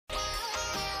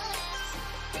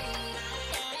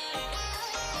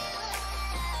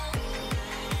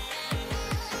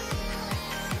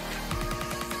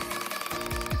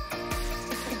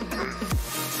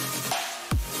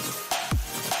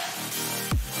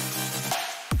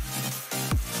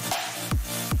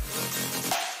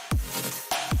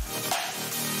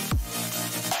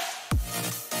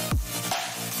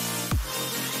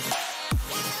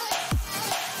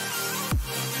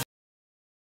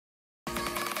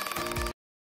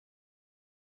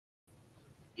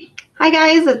Hi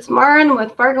guys, it's Marin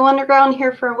with Fargo Underground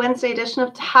here for a Wednesday edition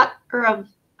of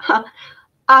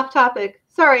Off Topic.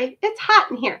 Sorry, it's hot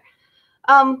in here.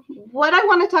 What I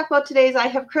want to talk about today is I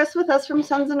have Chris with us from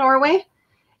Sons of Norway,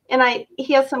 and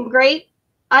he has some great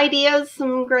ideas,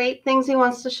 some great things he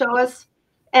wants to show us.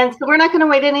 And so we're not going to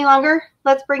wait any longer.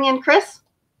 Let's bring in Chris.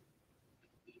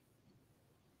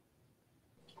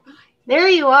 There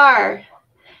you are.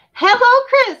 Hello,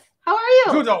 Chris. How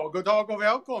are you? God dag och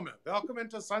välkommen. Välkommen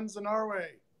to Sons of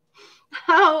Norway.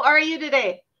 How are you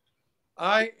today?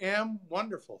 I am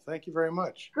wonderful. Thank you very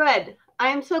much. Good. I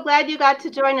am so glad you got to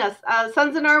join us.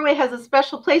 Sons of Norway has a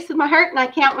special place in my heart, and I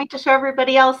can't wait to show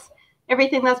everybody else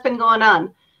everything that's been going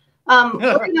on.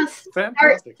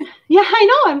 Fantastic. Yeah, I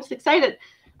know. I'm excited.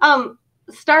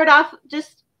 Start off,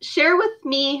 just share with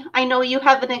me. I know you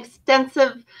have an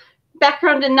extensive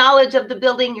background and knowledge of the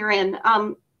building you're in.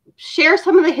 Share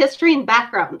some of the history and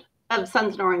background of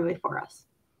Sons of Norway for us.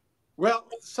 Well,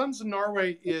 Sons of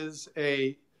Norway is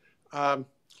it's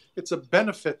a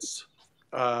benefits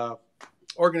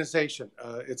organization.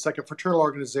 It's like a fraternal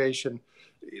organization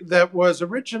that was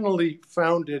originally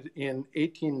founded in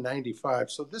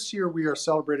 1895. So this year we are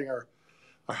celebrating our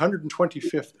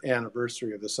 125th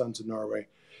anniversary of the Sons of Norway.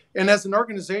 And as an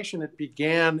organization, it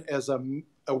began as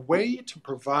a way to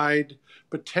provide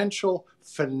potential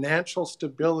financial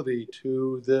stability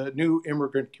to the new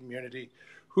immigrant community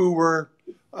who were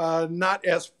not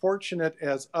as fortunate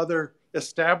as other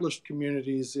established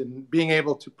communities in being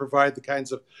able to provide the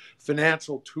kinds of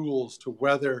financial tools to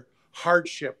weather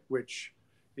hardship, which,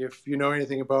 if you know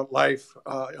anything about life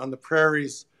on the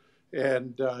prairies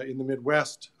and in the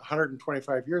Midwest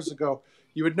 125 years ago,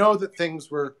 you would know that things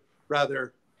were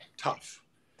rather tough.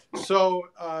 So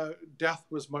death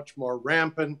was much more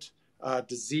rampant,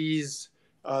 disease,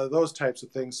 those types of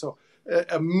things. So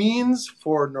a means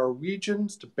for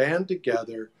Norwegians to band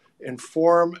together and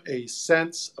form a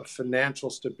sense of financial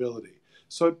stability.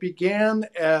 So it began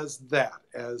as that,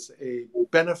 as a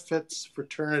benefits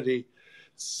fraternity.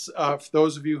 For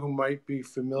those of you who might be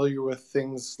familiar with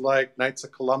things like Knights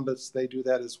of Columbus, they do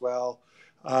that as well.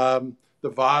 The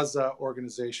Vasa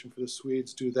organization for the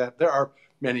Swedes do that. There are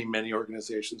many, many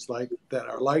organizations that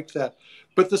are like that.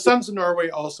 But the Sons of Norway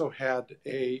also had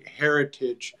a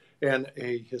heritage and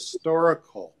a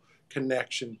historical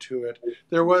connection to it.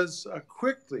 There was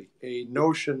quickly a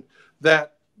notion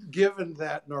that given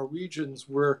that Norwegians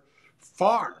were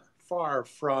far, far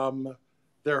from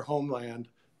their homeland,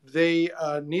 they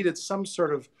needed some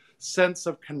sort of sense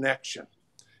of connection,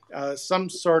 some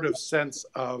sort of sense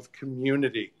of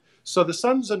community. So the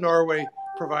Sons of Norway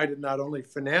provided not only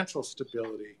financial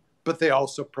stability, but they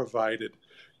also provided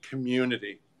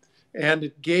community. And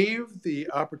it gave the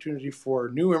opportunity for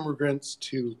new immigrants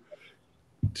to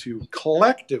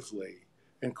collectively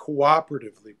and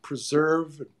cooperatively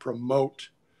preserve and promote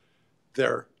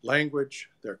their language,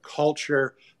 their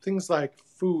culture, things like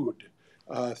food,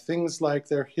 things like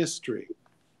their history.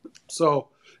 So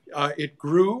it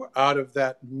grew out of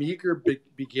that meager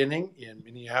beginning in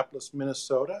Minneapolis,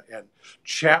 Minnesota, and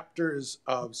chapters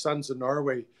of Sons of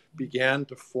Norway began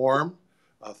to form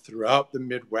throughout the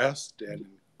Midwest and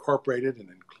incorporated and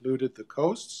included the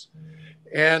coasts.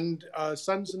 And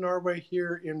Sons of Norway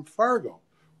here in Fargo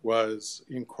was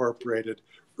incorporated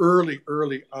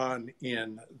early on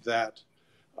in that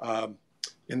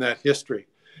history.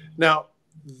 Now,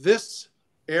 this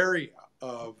area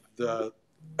of the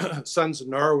Sons of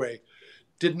Norway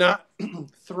did not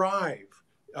thrive.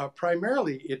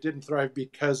 Primarily, it didn't thrive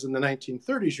because in the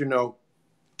 1930s, you know,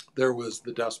 there was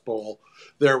the Dust Bowl,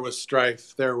 there was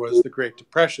strife, there was the Great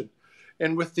Depression.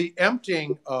 And with the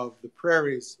emptying of the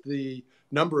prairies, the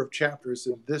number of chapters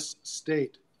in this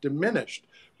state diminished.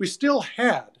 We still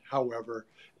had, however,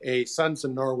 a Sons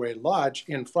of Norway Lodge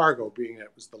in Fargo, being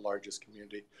it was the largest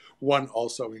community, one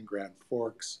also in Grand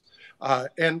Forks.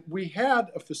 And we had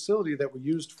a facility that we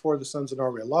used for the Sons of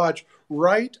Norway Lodge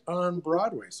right on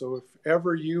Broadway. So if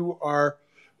ever you are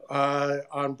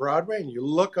on Broadway and you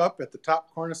look up at the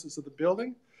top cornices of the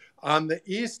building, on the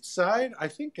east side, I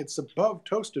think it's above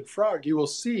Toasted Frog, you will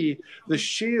see the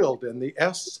shield and the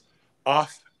S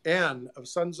off N of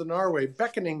Sons of Norway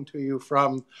beckoning to you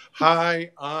from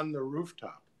high on the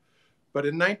rooftop. But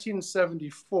in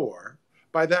 1974,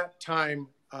 by that time,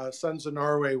 Sons of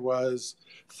Norway was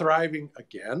thriving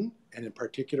again, and in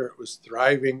particular, it was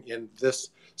thriving in this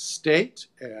state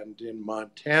and in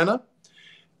Montana.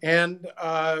 And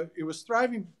it was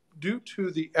thriving due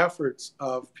to the efforts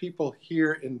of people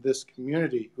here in this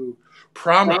community who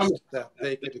promised that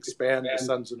they could expand the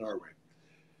Sons of Norway.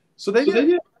 So they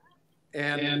did.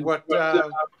 And what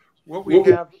we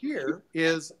have here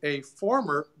is a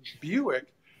former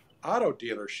Buick auto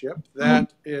dealership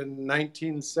that in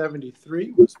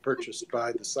 1973 was purchased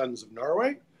by the Sons of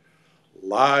Norway,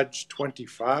 Lodge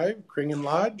 25, Kringen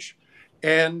Lodge,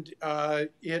 and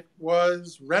it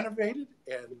was renovated,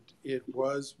 and it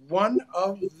was one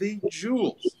of the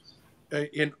jewels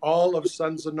in all of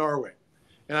Sons of Norway.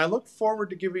 And I look forward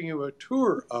to giving you a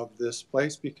tour of this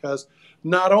place, because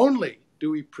not only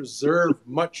do we preserve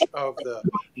much of the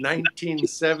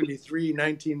 1973,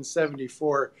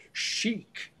 1974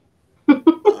 chic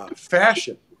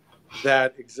fashion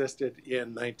that existed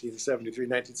in 1973,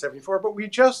 1974, but we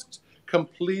just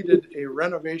completed a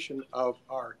renovation of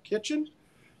our kitchen,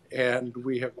 and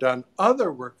we have done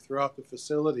other work throughout the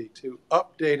facility to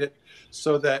update it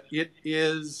so that it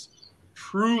is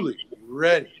truly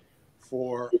ready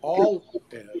for all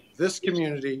this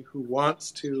community who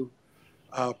wants to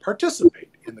participate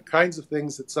in the kinds of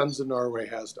things that Sons of Norway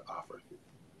has to offer.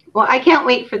 Well, I can't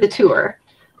wait for the tour.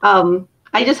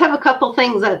 I just have a couple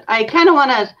things that I kind of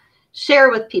want to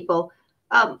share with people.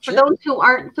 For those who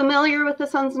aren't familiar with the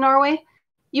Sons of Norway,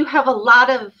 you have a lot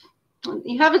of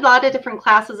different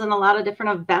classes and a lot of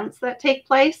different events that take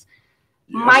place.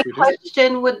 Yes, my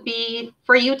question would be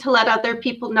for you to let other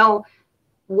people know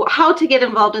how to get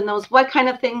involved in those, what kind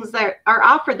of things that are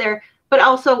offered there, but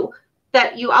also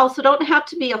that you also don't have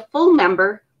to be a full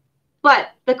member,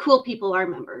 but the cool people are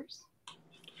members.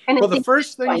 And well, the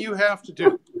first thing you have to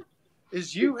do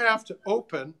is you have to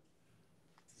open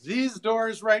these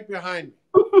doors right behind me.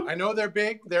 I know they're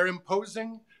big, they're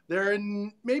imposing, they're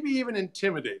maybe even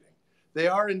intimidating. They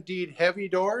are indeed heavy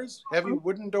doors, heavy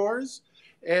wooden doors,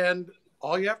 and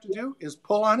all you have to do is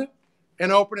pull on it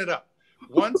and open it up.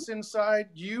 Once inside,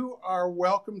 you are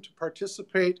welcome to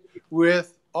participate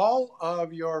with all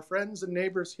of your friends and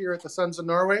neighbors here at the Sons of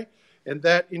Norway, and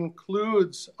that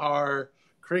includes our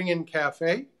Kringen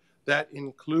Cafe, that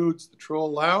includes the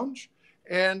Troll Lounge,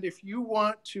 and if you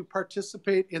want to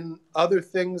participate in other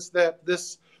things that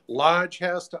this lodge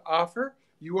has to offer,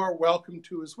 you are welcome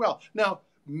to as well. Now,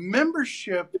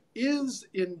 membership is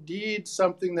indeed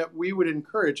something that we would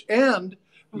encourage, and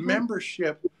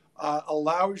membership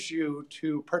allows you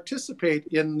to participate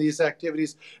in these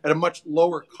activities at a much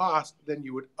lower cost than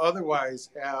you would otherwise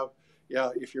have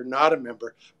if you're not a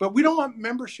member. But we don't want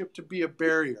membership to be a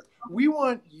barrier. We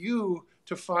want you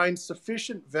to find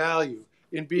sufficient value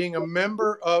in being a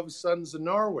member of Sons of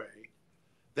Norway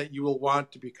that you will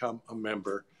want to become a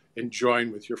member and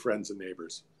join with your friends and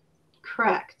neighbors.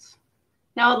 Correct.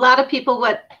 Now, a lot of people,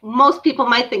 what most people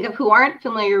might think of who aren't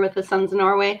familiar with the Sons of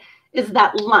Norway is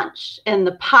that lunch and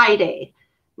the pie day.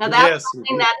 Now, that's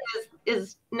something that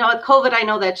is with COVID, I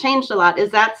know that changed a lot.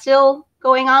 Is that still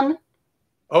going on?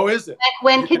 Oh, is it? Like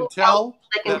when you can tell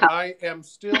that I am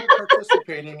still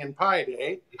participating in Pie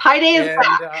Day. Pie Day is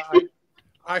back.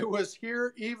 I was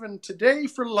here even today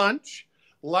for lunch.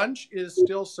 Lunch is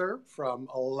still served from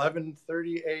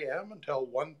 11:30 a.m. until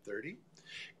 1:30.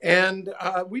 And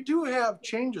we do have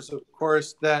changes, of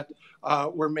course, that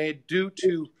were made due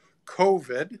to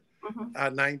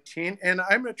COVID-19. And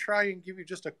I'm going to try and give you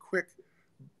just a quick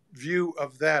view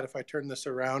of that if I turn this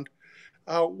around.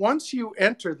 Once you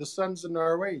enter the Sons of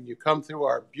Norway and you come through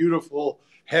our beautiful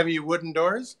heavy wooden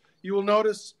doors, you will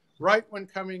notice right when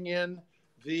coming in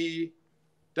the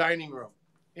dining room.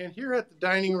 And here at the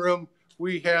dining room,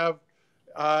 we have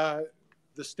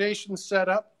the station set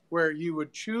up where you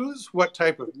would choose what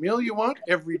type of meal you want.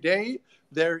 Every day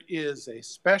there is a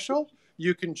special.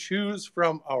 You can choose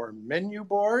from our menu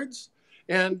boards.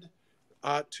 And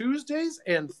Tuesdays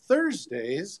and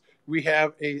Thursdays, we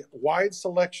have a wide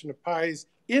selection of pies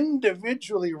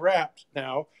individually wrapped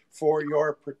now for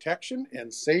your protection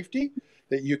and safety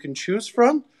that you can choose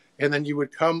from. And then you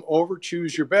would come over,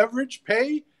 choose your beverage,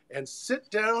 pay, and sit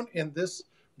down in this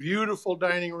beautiful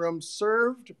dining room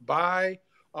served by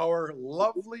our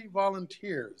lovely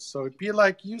volunteers. So it'd be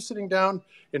like you sitting down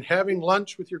and having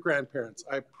lunch with your grandparents.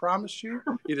 I promise you,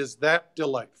 it is that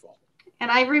delightful. And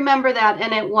I remember that,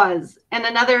 and it was. And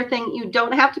another thing, you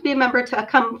don't have to be a member to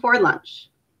come for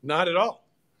lunch. Not at all.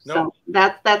 No. So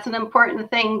that's an important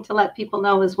thing to let people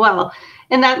know as well.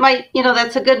 And that might,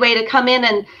 that's a good way to come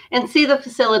in and see the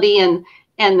facility and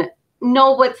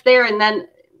know what's there, and then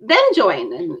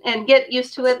join and get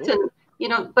used to it. And,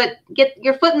 but get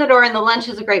your foot in the door, and the lunch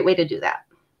is a great way to do that.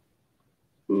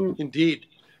 Indeed.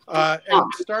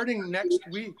 And starting next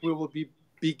week, we will be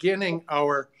beginning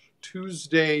our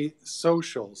Tuesday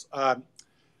socials. I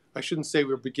shouldn't say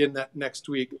we'll begin that next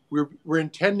week. We're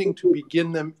intending to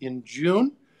begin them in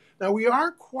June. Now, we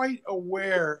are quite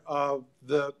aware of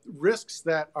the risks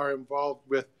that are involved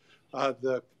with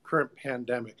the current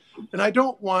pandemic. And I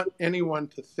don't want anyone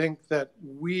to think that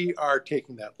we are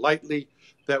taking that lightly,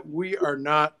 that we are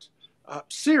not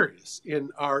serious in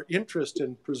our interest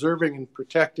in preserving and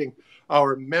protecting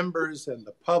our members and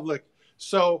the public.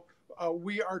 So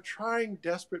we are trying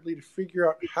desperately to figure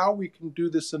out how we can do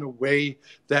this in a way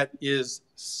that is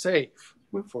safe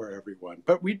for everyone.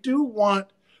 But we do want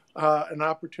an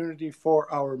opportunity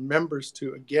for our members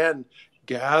to, again,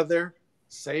 gather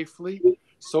safely,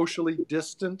 socially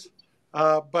distant,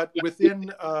 but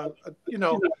within,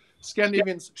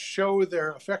 Scandinavians show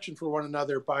their affection for one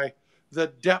another by the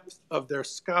depth of their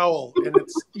scowl. And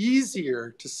it's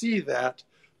easier to see that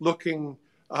looking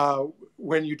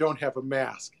when you don't have a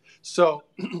mask. So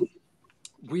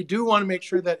we do want to make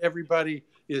sure that everybody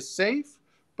is safe,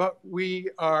 but we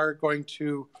are going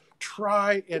to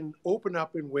try and open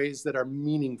up in ways that are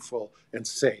meaningful and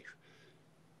safe.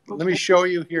 Let me show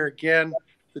you here again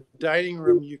the dining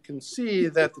room. You can see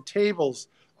that the tables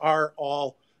are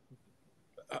all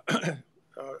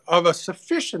of a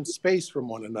sufficient space from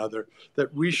one another,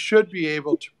 that we should be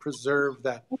able to preserve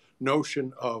that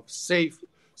notion of safe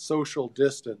social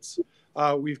distance.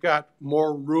 We've got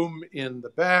more room in the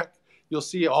back. You'll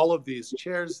see all of these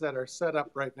chairs that are set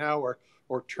up right now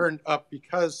or turned up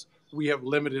because we have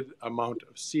limited amount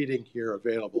of seating here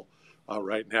available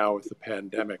right now with the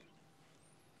pandemic.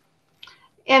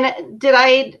 And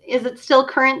is it still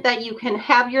current that you can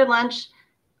have your lunch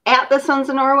at the Sons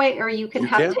of Norway, or you can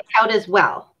have takeout as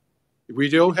well? We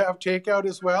do have takeout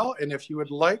as well. And if you would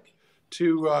like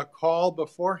to call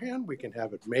beforehand, we can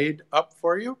have it made up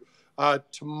for you.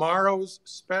 Tomorrow's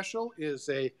special is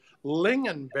a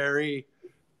lingonberry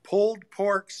pulled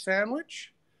pork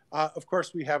sandwich. Of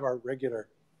course, we have our regular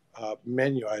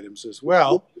menu items as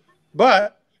well.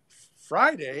 But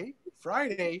Friday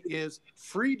is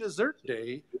free dessert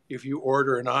day if you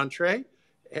order an entree.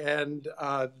 And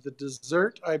the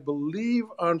dessert, I believe,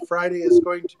 on Friday is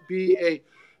going to be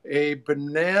a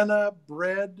banana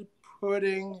bread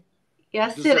pudding.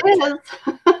 Yes, dessert. It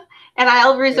is. And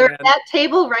I'll reserve that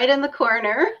table right in the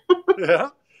corner. Yeah.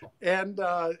 And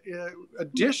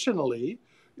additionally,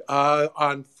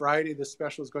 on Friday, the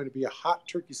special is going to be a hot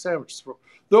turkey sandwich. So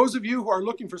those of you who are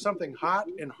looking for something hot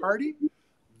and hearty,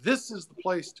 this is the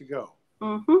place to go.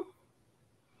 Mm-hmm.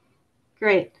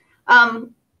 Great.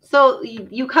 So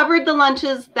you covered the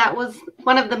lunches. That was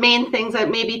one of the main things that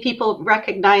maybe people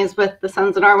recognize with the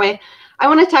Sons of Norway. I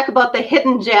want to talk about the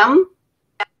hidden gem.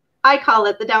 I call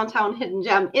it the downtown hidden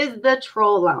gem, is the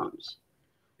Troll Lounge.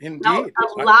 Indeed. Now,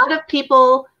 a lot of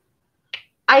people,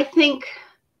 I think,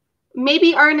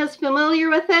 maybe aren't as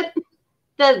familiar with it.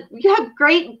 You have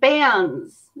great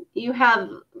bands. You have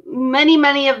many,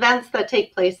 many events that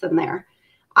take place in there.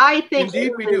 I think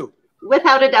indeed we do.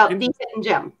 Without a doubt, the hidden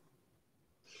gem.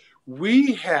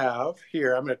 We have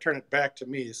here, I'm going to turn it back to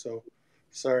me. So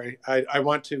sorry, I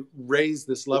want to raise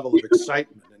this level of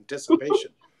excitement and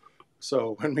anticipation.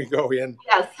 So when we go in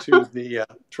to the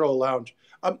Troll Lounge,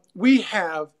 we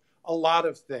have a lot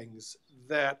of things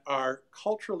that are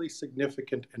culturally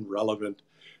significant and relevant.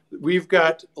 We've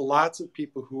got lots of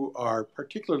people who are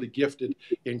particularly gifted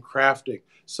in crafting.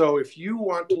 So if you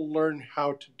want to learn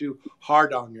how to do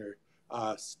hardanger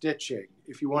stitching,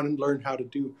 if you want to learn how to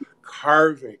do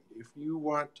carving, if you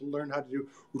want to learn how to do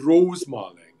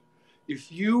rosemaling,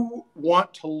 if you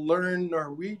want to learn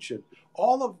Norwegian,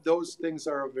 all of those things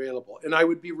are available. And I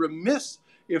would be remiss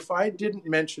if I didn't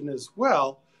mention as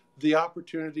well the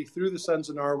opportunity through the Sons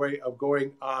of Norway of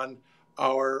going on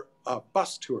our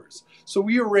bus tours. So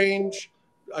we arrange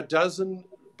a dozen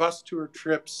bus tour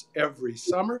trips every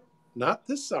summer, not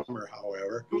this summer,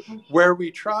 however, where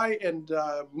we try and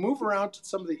move around to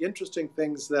some of the interesting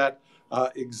things that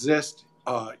exist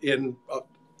down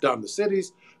the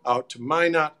cities, out to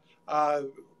Minot,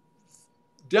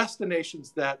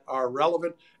 destinations that are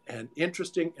relevant and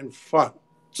interesting and fun.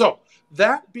 So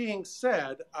that being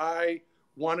said, I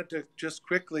wanted to just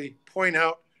quickly point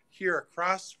out here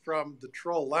across from the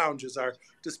Troll Lounge is our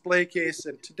display case.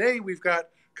 And today we've got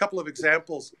a couple of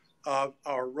examples of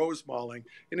our rosemalling.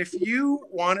 And if you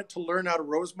wanted to learn how to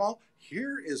rosemal,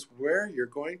 here is where you're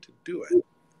going to do it.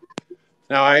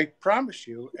 Now, I promise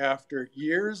you, after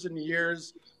years and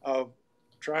years of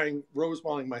trying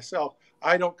rosemalling myself,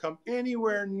 I don't come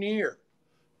anywhere near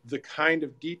the kind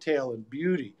of detail and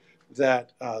beauty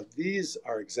that these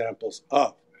are examples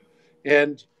of.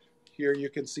 And here you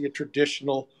can see a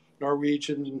traditional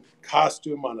Norwegian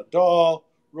costume on a doll,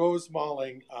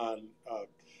 rosemalling on a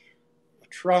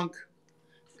trunk.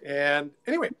 And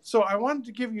anyway, so I wanted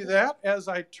to give you that as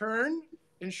I turn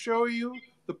and show you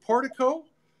the portico,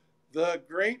 the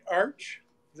great arch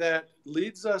that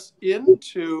leads us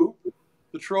into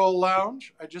the Troll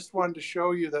Lounge. I just wanted to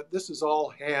show you that this is all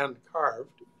hand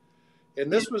carved.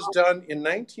 And this was done in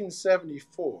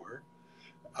 1974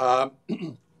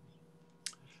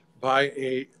 by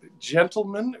a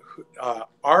gentleman,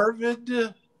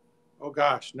 Arvid, oh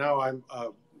gosh, now I'm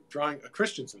drawing a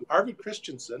Christensen, Arvid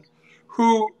Christensen,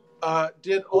 who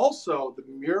did also the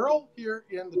mural here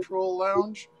in the Troll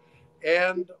Lounge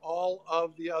and all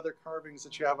of the other carvings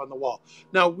that you have on the wall.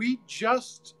 Now, we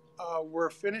just were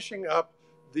finishing up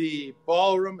the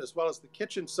ballroom as well as the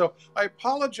kitchen, so I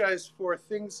apologize for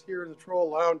things here in the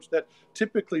Troll Lounge that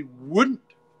typically wouldn't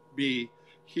be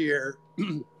here,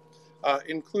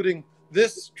 including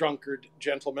this drunkard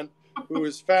gentleman who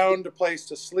has found a place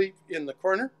to sleep in the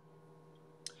corner.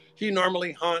 He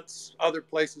normally haunts other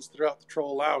places throughout the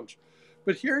Troll Lounge.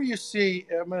 But here you see,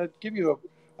 I'm going to give you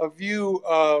a view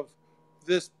of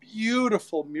this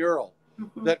beautiful mural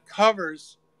that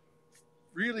covers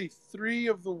really 3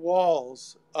 of the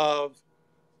walls of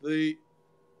the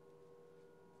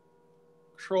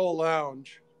Troll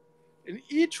Lounge. And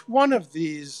each one of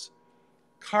these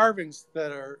carvings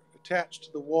that are attached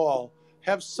to the wall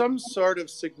have some sort of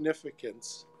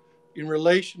significance in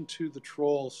relation to the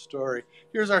troll story.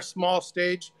 Here's our small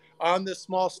stage. On this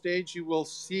small stage, you will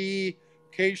see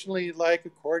occasionally like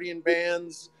accordion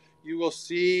bands. You will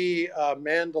see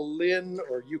mandolin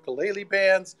or ukulele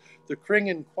bands. The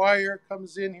Kringen choir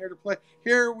comes in here to play.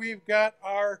 Here we've got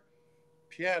our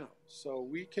piano. So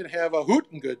we can have a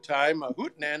hootin' good time, a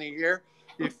hootenanny here.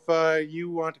 If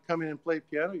you want to come in and play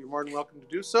piano, you're more than welcome to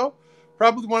do so.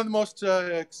 Probably one of the most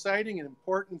exciting and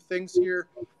important things here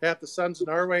at the Sons of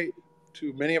Norway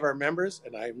to many of our members,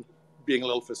 and I'm being a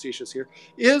little facetious here,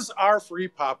 is our free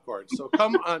popcorn. So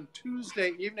come on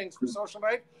Tuesday evenings for social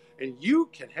night, and you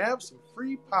can have some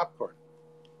free popcorn.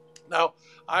 Now,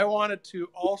 I wanted to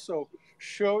also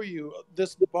show you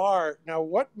this bar. Now,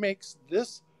 what makes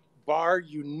this bar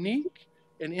unique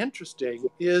and interesting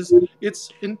is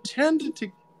it's intended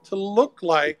to look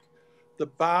like the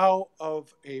bow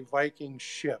of a Viking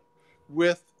ship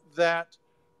with that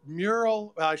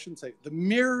mural, well, I shouldn't say, the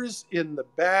mirrors in the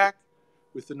back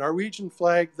with the Norwegian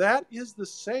flag. That is the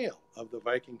sail of the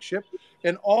Viking ship.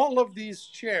 And all of these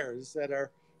chairs that are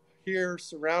here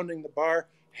surrounding the bar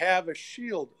have a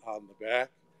shield on the back,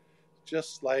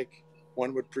 just like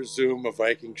one would presume a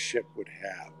Viking ship would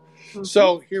have.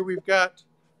 So here we've got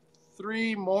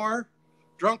 3 more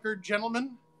drunkard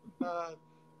gentlemen,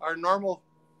 our normal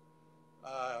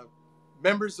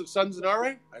members of Sons of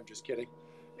Norway. I'm just kidding.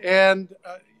 And,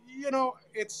 you know,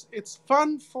 it's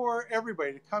fun for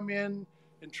everybody to come in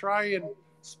and try and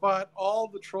spot all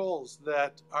the trolls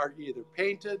that are either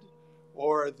painted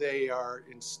or they are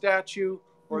in statue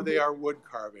or they are wood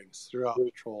carvings throughout the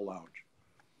Troll Lounge.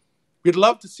 We'd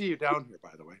love to see you down here,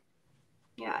 by the way.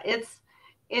 Yeah, it's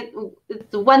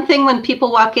one thing when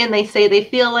people walk in, they say they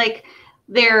feel like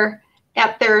they're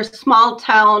at their small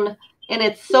town, and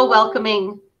it's so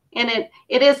welcoming. And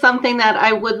it is something that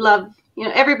I would love, you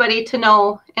know, everybody to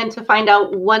know and to find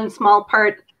out one small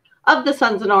part of the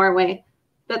Sons of Norway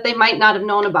that they might not have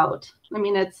known about. I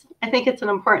mean, I think it's an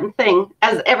important thing,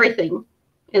 as everything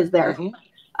is there.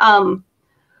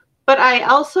 But I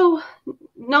also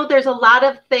know there's a lot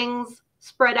of things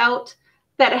spread out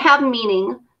that have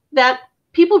meaning that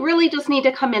people really just need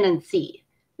to come in and see.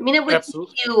 I mean, it would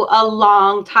take you a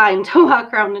long time to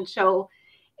walk around and show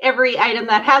every item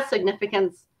that has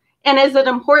significance and is an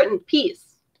important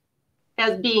piece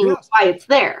as being why it's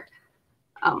there.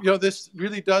 You know, this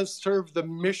really does serve the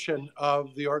mission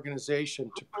of the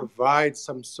organization to provide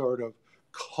some sort of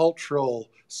cultural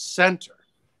center.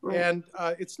 And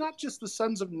it's not just the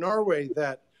Sons of Norway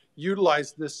that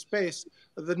utilize this space.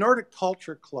 The Nordic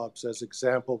Culture Clubs, as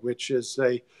example, which is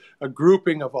a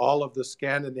grouping of all of the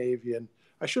Scandinavian,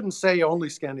 I shouldn't say only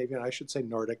Scandinavian, I should say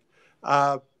Nordic,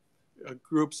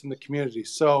 groups in the community.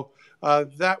 So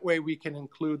that way we can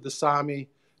include the Sami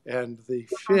and the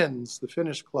Finns, the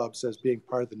Finnish clubs, as being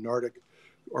part of the Nordic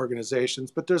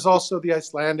organizations. But there's also the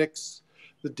Icelandics,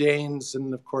 the Danes,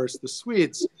 and of course the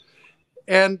Swedes.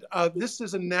 And this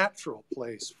is a natural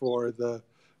place for the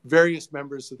various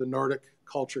members of the Nordic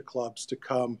culture clubs to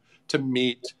come, to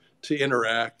meet, to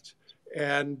interact.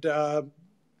 And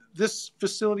this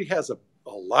facility has a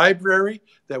library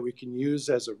that we can use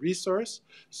as a resource.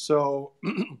 So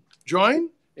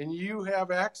join, and you have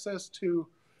access to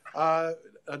a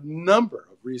number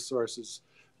of resources,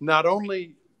 not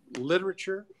only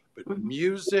literature, but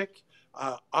music,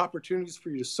 opportunities for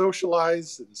you to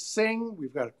socialize and sing.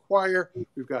 We've got a choir.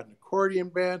 We've got an accordion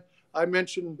band. I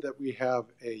mentioned that we have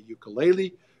a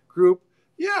ukulele group.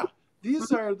 Yeah,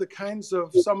 these are the kinds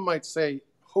of, some might say,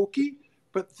 hokey,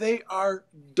 but they are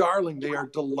darling. They are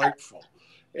delightful.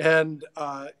 And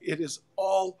it is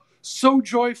all so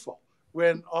joyful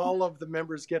when all of the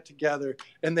members get together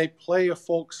and they play a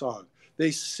folk song,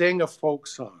 they sing a folk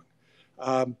song.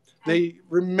 They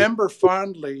remember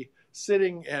fondly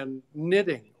sitting and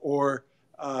knitting or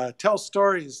tell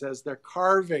stories as they're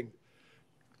carving.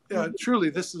 Truly,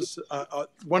 this is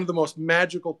one of the most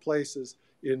magical places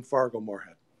in Fargo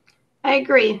Moorhead. I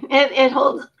agree. It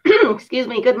holds, excuse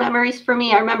me, good memories for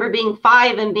me. I remember being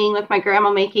 5 and being with my grandma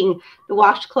making the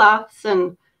washcloths,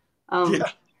 and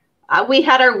we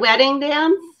had our wedding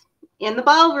dance in the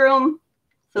ballroom.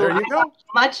 So there you go.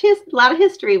 A lot of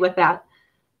history with that.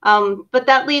 But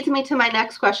that leads me to my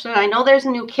next question. I know there's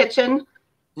a new kitchen,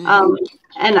 and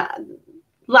a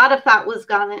lot of thought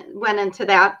went into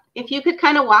that. If you could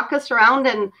kind of walk us around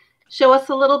and show us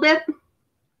a little bit.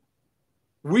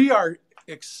 We are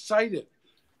excited,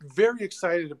 very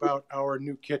excited about our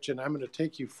new kitchen. I'm going to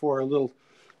take you for a little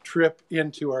trip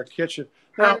into our kitchen.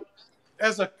 Now,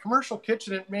 as a commercial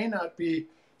kitchen, it may not be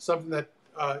something that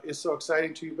is so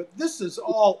exciting to you, but this is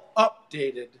all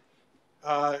updated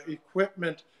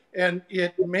equipment, and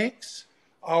it makes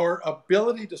our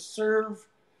ability to serve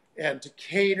and to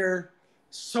cater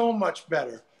so much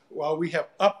better. While we have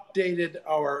updated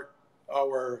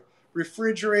our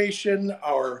refrigeration,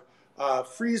 our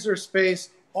freezer space,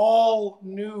 all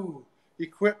new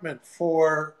equipment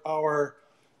for our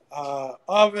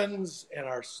ovens and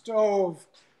our stove,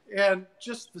 and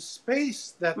just the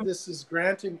space that this is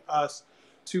granting us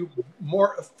to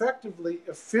more effectively,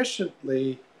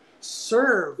 efficiently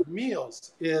serve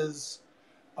meals is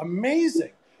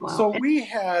amazing. Wow. So we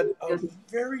had a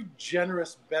very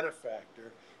generous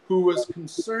benefactor who was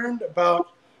concerned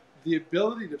about the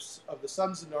ability of the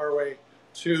Sons of Norway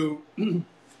to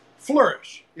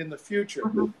flourish in the future.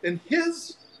 And he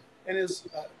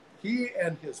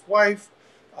and his wife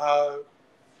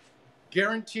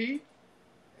guaranteed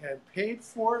and paid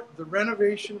for the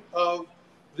renovation of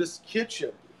this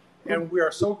kitchen. And we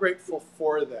are so grateful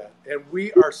for that. And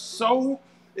we are so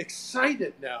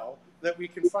excited now that we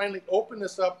can finally open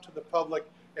this up to the public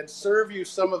and serve you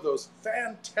some of those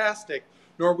fantastic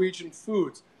Norwegian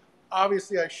foods.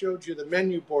 Obviously, I showed you the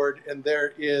menu board, and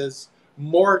there is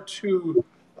more to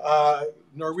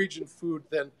Norwegian food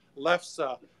than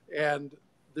lefse, and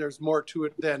there's more to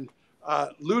it than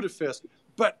lutefisk.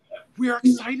 But we are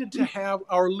excited to have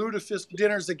our lutefisk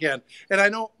dinners again. And I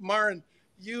know, Maren,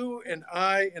 you and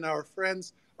I and our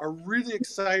friends are really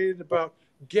excited about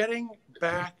getting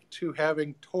back to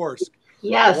having torsk.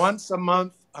 Yes. Once a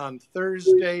month on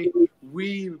Thursday,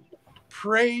 we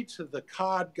pray to the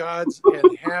cod gods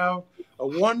and have a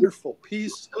wonderful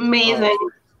piece Amazing. of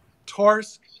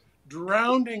torsk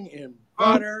drowning in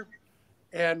butter,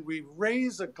 and we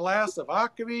raise a glass of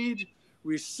akavit,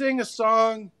 we sing a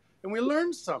song, and we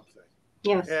learn something.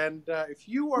 Yes. And if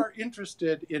you are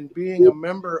interested in being a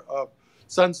member of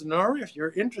Sons of Norway, if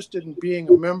you're interested in being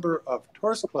a member of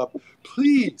Torsk Club,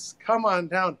 please come on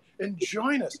down and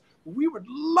join us. We would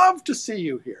love to see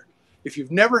you here. If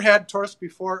you've never had torsk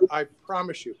before, I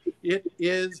promise you, it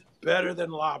is better than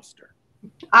lobster.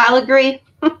 I'll agree.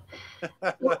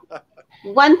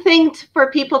 One thing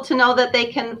for people to know that they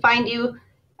can find you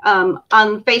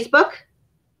on Facebook,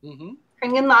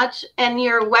 Kringen Lodge, and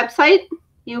your website.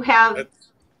 You have,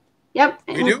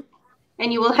 We do.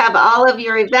 And you will have all of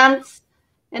your events,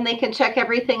 and they can check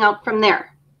everything out from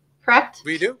there. Correct?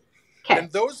 We do. Okay.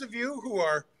 And those of you who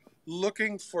are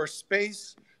looking for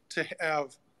space to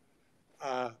have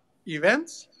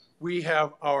events, we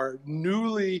have our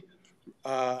newly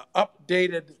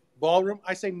updated ballroom.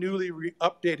 I say newly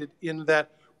updated in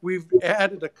that we've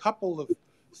added a couple of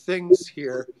things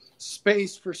here.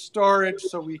 Space for storage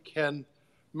so we can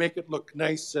make it look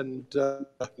nice and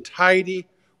tidy.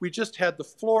 We just had the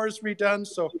floors redone,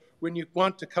 so when you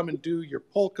want to come and do your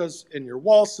polkas and your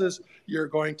waltzes, you're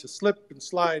going to slip and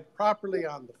slide properly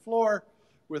on the floor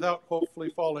without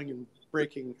hopefully falling and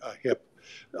breaking a hip.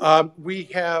 We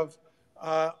have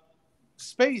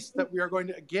space that we are going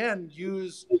to, again,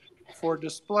 use for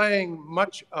displaying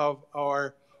much of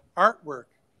our artwork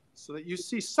so that you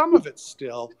see some of it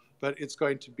still, but it's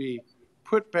going to be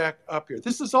put back up here.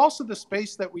 This is also the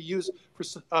space that we use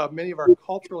for many of our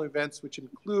cultural events, which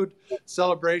include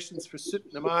celebrations for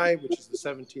 17. Mai, which is the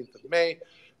 17th of May,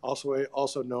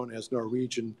 also known as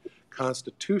Norwegian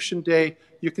Constitution Day.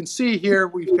 You can see here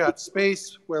we've got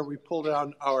space where we pull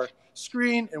down our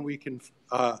screen and we can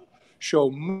show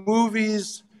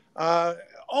movies.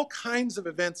 All kinds of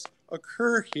events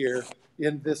occur here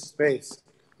in this space.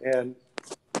 And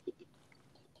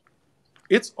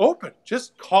it's open.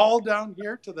 Just call down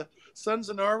here to the Sons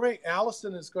of Norway,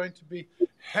 Allison is going to be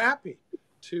happy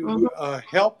to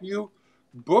help you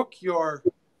book your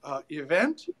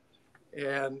event,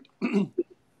 and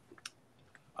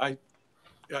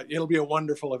it'll be a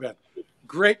wonderful event.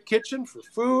 Great kitchen for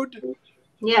food.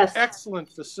 Yes. Excellent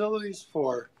facilities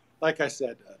for, like I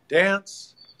said,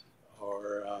 dance,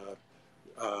 or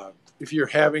if you're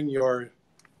having your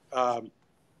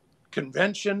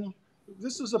convention.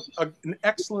 This is an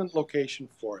excellent location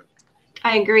for it.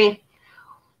 I agree.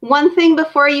 One thing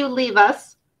before you leave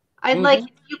us, I'd like if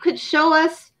you could show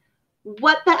us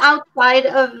what the outside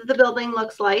of the building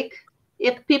looks like.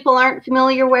 If people aren't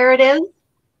familiar where it is,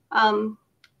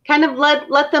 kind of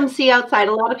let them see outside.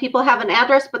 A lot of people have an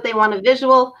address, but they want a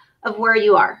visual of where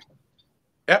you are.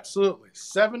 Absolutely.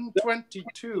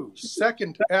 722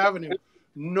 2nd Avenue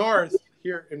North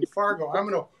here in Fargo. I'm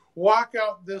going to walk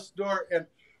out this door, and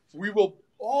we will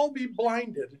all be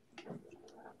blinded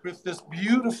with this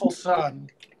beautiful sun.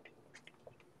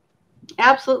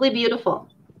 Absolutely beautiful.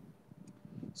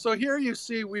 So here you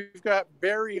see we've got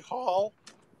Berry Hall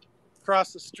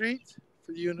across the street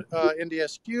for the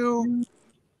NDSU.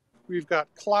 We've got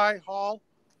Cly Hall,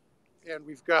 and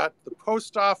we've got the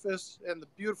post office and the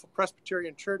beautiful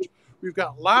Presbyterian Church. We've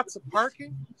got lots of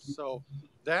parking, so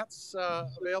that's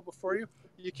available for you.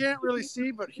 You can't really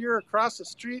see, but here across the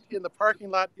street in the parking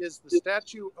lot is the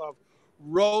statue of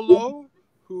Rollo,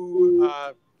 who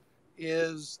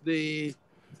is the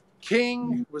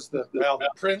king, was the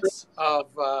prince of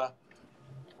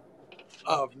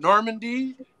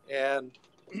Normandy, and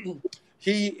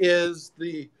he is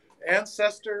the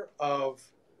ancestor of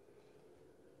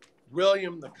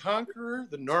William the Conqueror,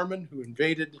 the Norman who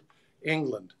invaded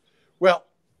England. Well,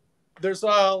 there's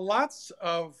lots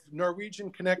of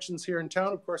Norwegian connections here in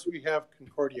town. Of course, we have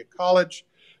Concordia College.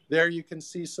 There you can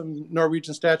see some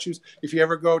Norwegian statues. If you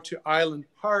ever go to Island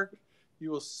Park,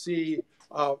 you will see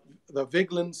the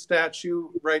Vigeland statue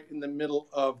right in the middle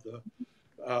of the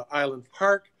Island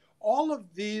Park. All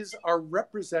of these are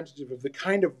representative of the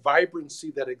kind of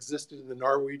vibrancy that existed in the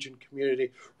Norwegian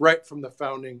community right from the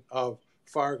founding of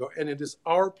Fargo. And it is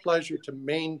our pleasure to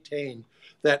maintain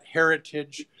that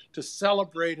heritage, to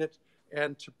celebrate it,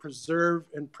 and to preserve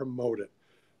and promote it.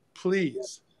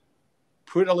 Please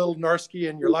put a little Norski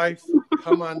in your life.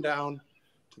 Come on down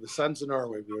to the Sons of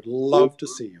Norway. We would love to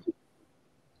see you.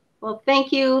 Well,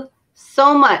 thank you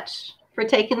so much for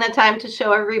taking the time to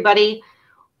show everybody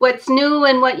what's new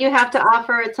and what you have to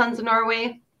offer at Sons of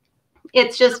Norway.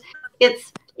 It's just,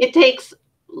 it takes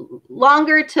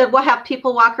longer to have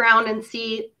people walk around and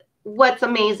see what's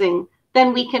amazing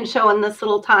than we can show in this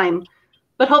little time.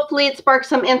 But hopefully it sparks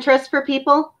some interest for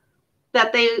people,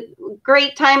 that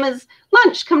great time is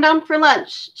lunch. Come down for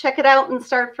lunch. Check it out and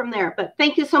start from there. But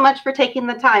thank you so much for taking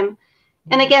the time.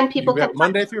 And again, people can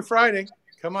Monday through Friday.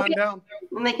 Come on down.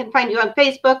 And they can find you on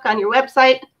Facebook, on your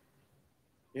website.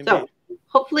 Indeed. So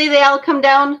hopefully they all come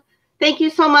down. Thank you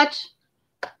so much.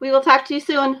 We will talk to you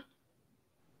soon.